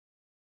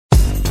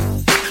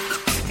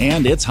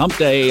And it's Hump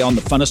Day on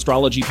the Fun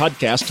Astrology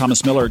Podcast.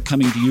 Thomas Miller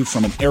coming to you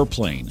from an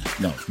airplane.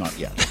 No, not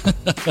yet.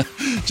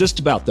 Just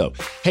about, though.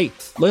 Hey,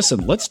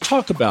 listen, let's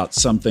talk about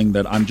something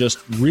that I'm just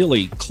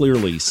really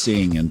clearly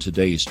seeing in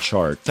today's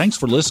chart. Thanks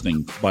for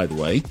listening, by the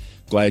way.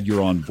 Glad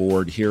you're on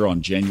board here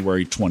on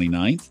January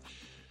 29th.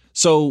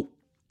 So,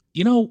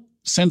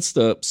 since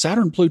the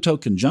Saturn-Pluto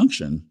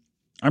conjunction,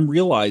 I'm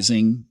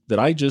realizing that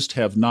I just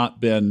have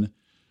not been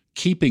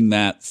keeping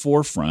that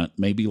forefront,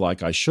 maybe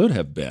like I should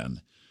have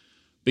been.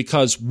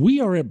 Because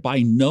we are by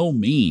no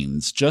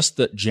means, just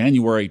that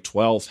January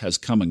 12th has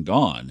come and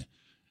gone,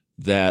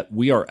 that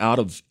we are out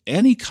of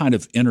any kind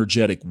of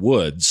energetic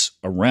woods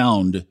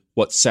around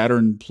what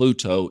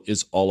Saturn-Pluto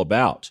is all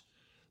about.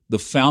 The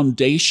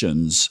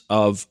foundations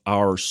of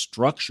our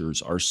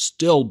structures are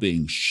still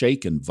being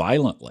shaken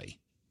violently.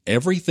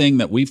 Everything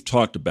that we've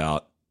talked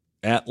about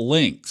at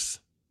length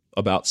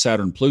about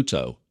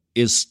Saturn-Pluto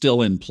is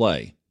still in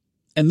play.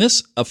 And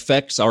this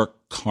affects our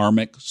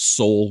karmic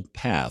soul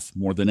path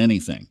more than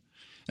anything.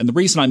 And the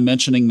reason I'm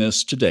mentioning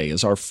this today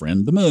is our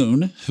friend the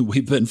moon, who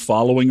we've been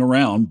following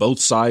around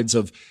both sides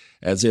of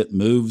as it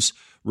moves.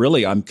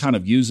 Really, I'm kind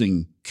of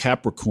using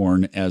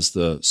Capricorn as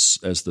the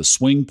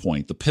swing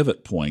point, the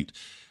pivot point.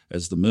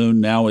 As the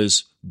moon now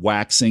is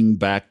waxing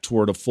back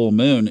toward a full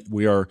moon,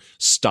 we are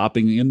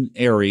stopping in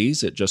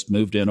Aries. It just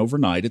moved in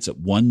overnight. It's at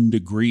 1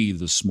 degree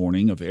this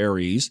morning of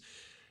Aries.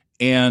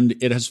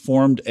 And it has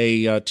formed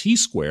a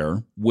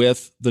T-square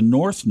with the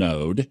North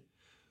Node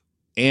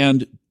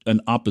and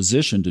an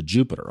opposition to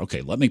Jupiter.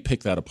 Okay, let me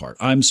pick that apart.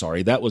 I'm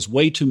sorry, that was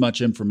way too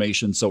much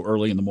information so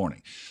early in the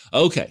morning.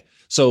 Okay,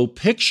 so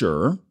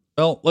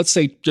let's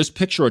say just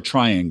picture a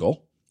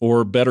triangle,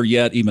 or better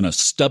yet, even a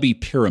stubby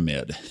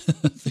pyramid.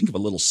 Think of a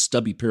little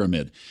stubby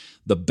pyramid.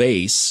 The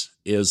base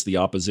is the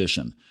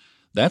opposition.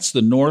 That's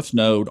the North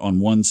Node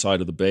on one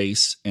side of the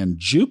base, and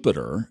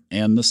Jupiter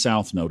and the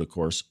South Node, of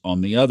course,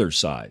 on the other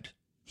side.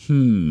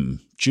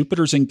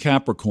 Jupiter's in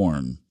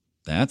Capricorn.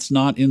 That's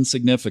not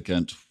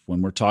insignificant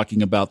when we're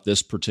talking about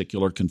this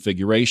particular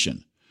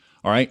configuration.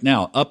 All right,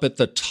 now, up at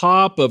the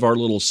top of our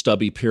little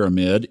stubby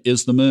pyramid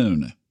is the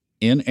moon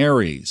in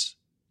Aries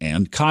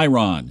and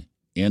Chiron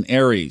in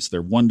Aries.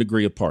 They're 1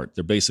 degree apart.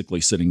 They're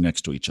basically sitting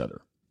next to each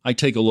other. I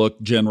take a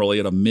look generally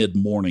at a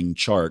mid-morning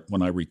chart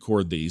when I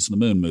record these. The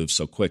moon moves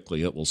so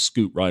quickly it will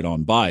scoot right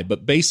on by.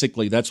 But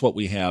basically, that's what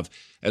we have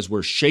as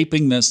we're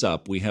shaping this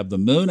up. We have the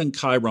moon and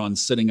Chiron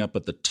sitting up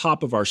at the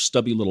top of our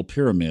stubby little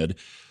pyramid.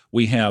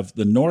 We have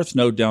the North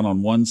Node down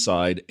on one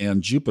side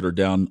and Jupiter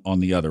down on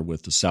the other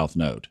with the South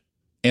Node.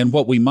 And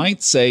what we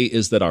might say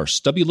is that our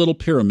stubby little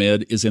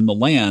pyramid is in the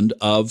land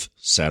of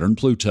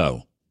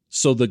Saturn-Pluto.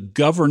 So the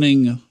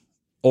governing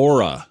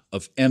aura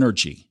of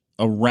energy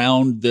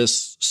around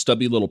this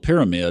stubby little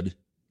pyramid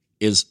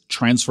is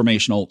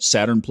transformational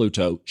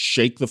Saturn-Pluto.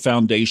 Shake the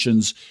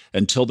foundations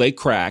until they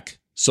crack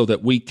so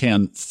that we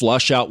can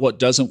flush out what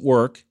doesn't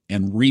work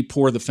and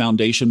re-pour the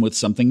foundation with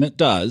something that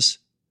does.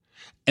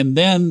 And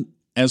then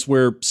as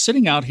we're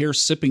sitting out here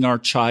sipping our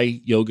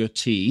chai yoga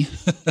tea,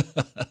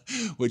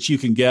 which you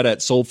can get at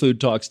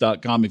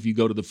soulfoodtalks.com if you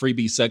go to the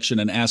freebie section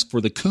and ask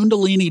for the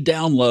Kundalini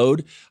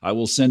download, I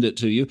will send it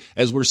to you.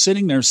 As we're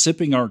sitting there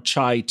sipping our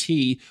chai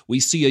tea,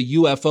 we see a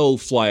UFO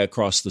fly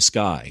across the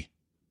sky.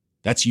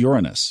 That's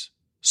Uranus,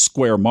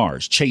 square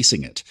Mars,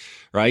 chasing it,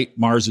 right?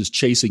 Mars is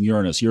chasing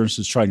Uranus. Uranus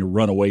is trying to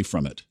run away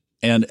from it.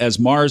 And as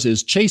Mars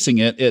is chasing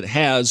it, it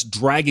has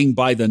dragging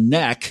by the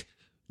neck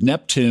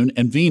Neptune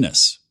and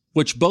Venus,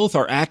 which both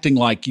are acting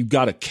like you've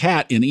got a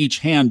cat in each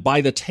hand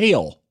by the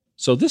tail.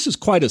 So this is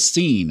quite a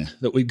scene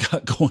that we've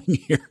got going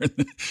here.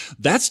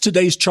 That's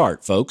today's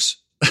chart,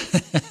 folks.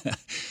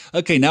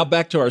 Okay, now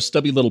back to our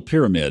stubby little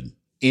pyramid.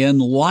 In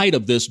light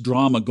of this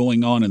drama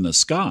going on in the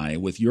sky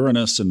with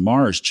Uranus and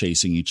Mars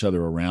chasing each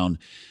other around,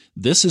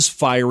 this is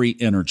fiery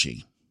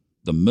energy.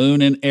 The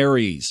moon in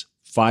Aries,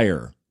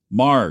 fire.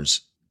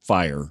 Mars,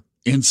 fire.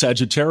 In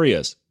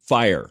Sagittarius,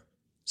 fire.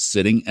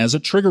 Sitting as a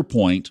trigger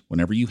point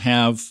whenever you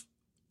have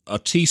a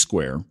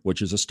T-square,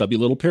 which is a stubby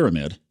little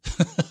pyramid.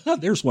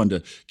 There's one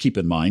to keep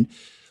in mind.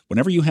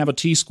 Whenever you have a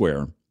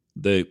T-square,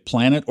 the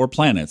planet or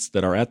planets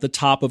that are at the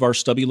top of our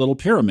stubby little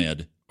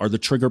pyramid are the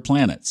trigger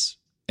planets.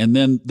 And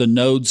then the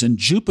nodes in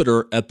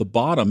Jupiter at the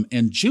bottom.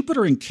 And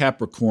Jupiter in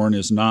Capricorn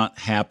is not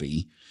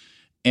happy.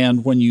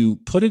 And when you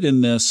put it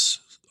in this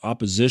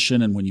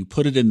opposition and when you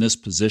put it in this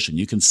position,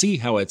 you can see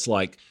how it's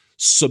like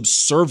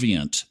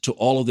subservient to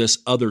all of this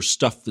other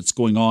stuff that's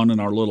going on in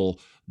our little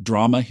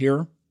drama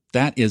here.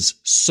 That is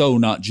so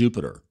not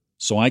Jupiter.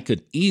 So I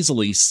could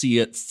easily see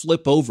it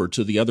flip over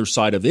to the other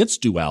side of its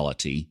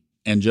duality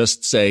and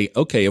just say,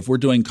 okay, if we're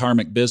doing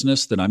karmic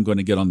business, then I'm going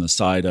to get on the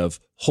side of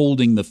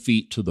holding the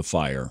feet to the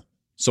fire.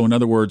 So in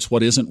other words,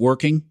 what isn't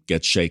working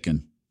gets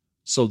shaken.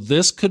 So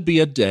this could be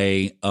a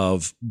day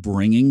of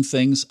bringing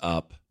things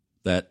up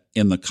that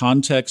in the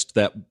context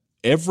that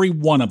every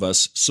one of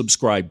us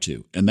subscribed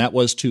to, and that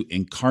was to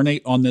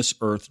incarnate on this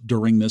earth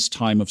during this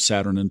time of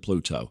Saturn and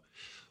Pluto.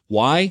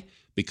 Why?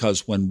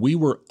 Because when we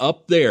were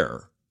up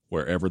there,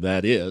 wherever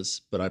that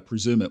is, but I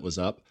presume it was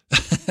up,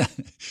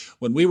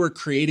 when we were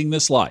creating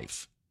this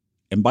life,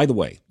 And by the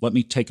way, let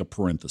me take a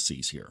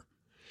parenthesis here.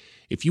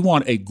 If you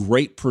want a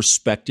great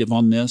perspective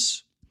on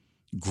this,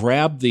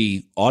 grab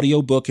the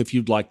audiobook if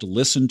you'd like to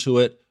listen to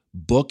it,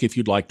 book if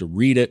you'd like to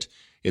read it.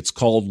 It's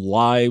called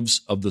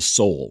Lives of the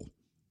Soul.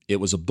 It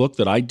was a book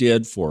that I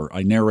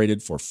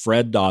narrated for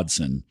Fred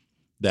Dodson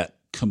that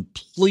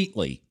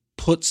completely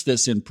puts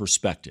this in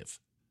perspective.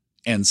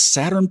 And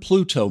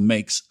Saturn-Pluto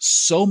makes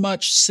so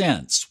much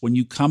sense when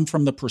you come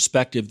from the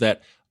perspective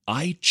that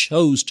I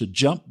chose to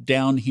jump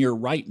down here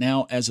right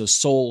now as a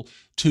soul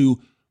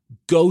to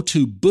go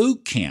to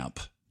boot camp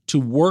to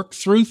work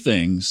through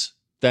things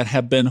that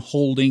have been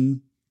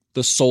holding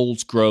the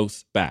soul's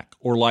growth back,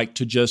 or like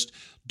to just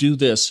do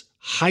this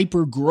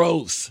hyper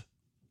growth.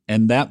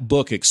 And that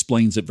book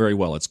explains it very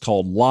well. It's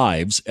called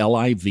Lives,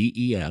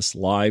 Lives,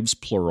 Lives,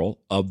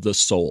 plural, of the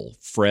Soul.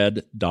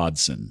 Fred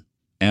Dodson.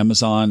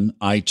 Amazon,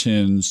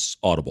 iTunes,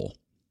 Audible.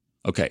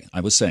 Okay,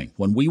 I was saying,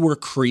 when we were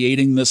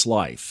creating this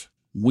life,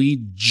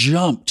 we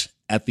jumped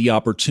at the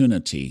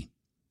opportunity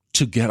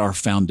to get our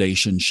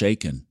foundation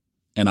shaken.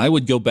 And I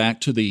would go back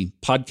to the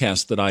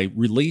podcast that I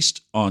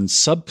released on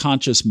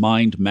subconscious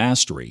mind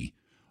mastery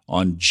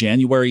on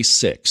January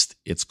 6th.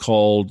 It's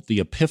called The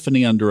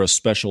Epiphany Under a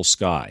Special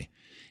Sky.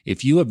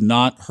 If you have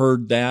not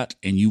heard that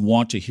and you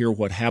want to hear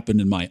what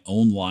happened in my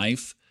own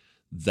life,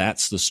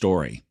 that's the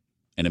story.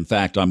 And in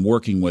fact, I'm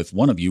working with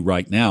one of you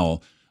right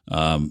now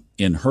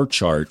in her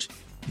chart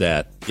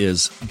that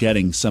is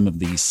getting some of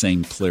these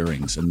same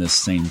clearings and this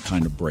same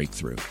kind of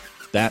breakthrough.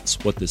 That's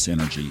what this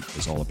energy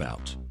is all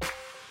about.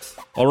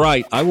 All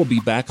right, I will be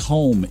back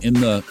home in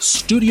the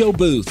studio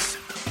booth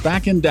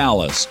back in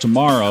Dallas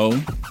tomorrow.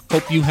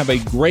 Hope you have a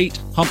great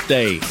hump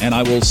day, and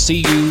I will see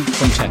you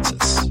from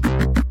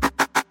Texas.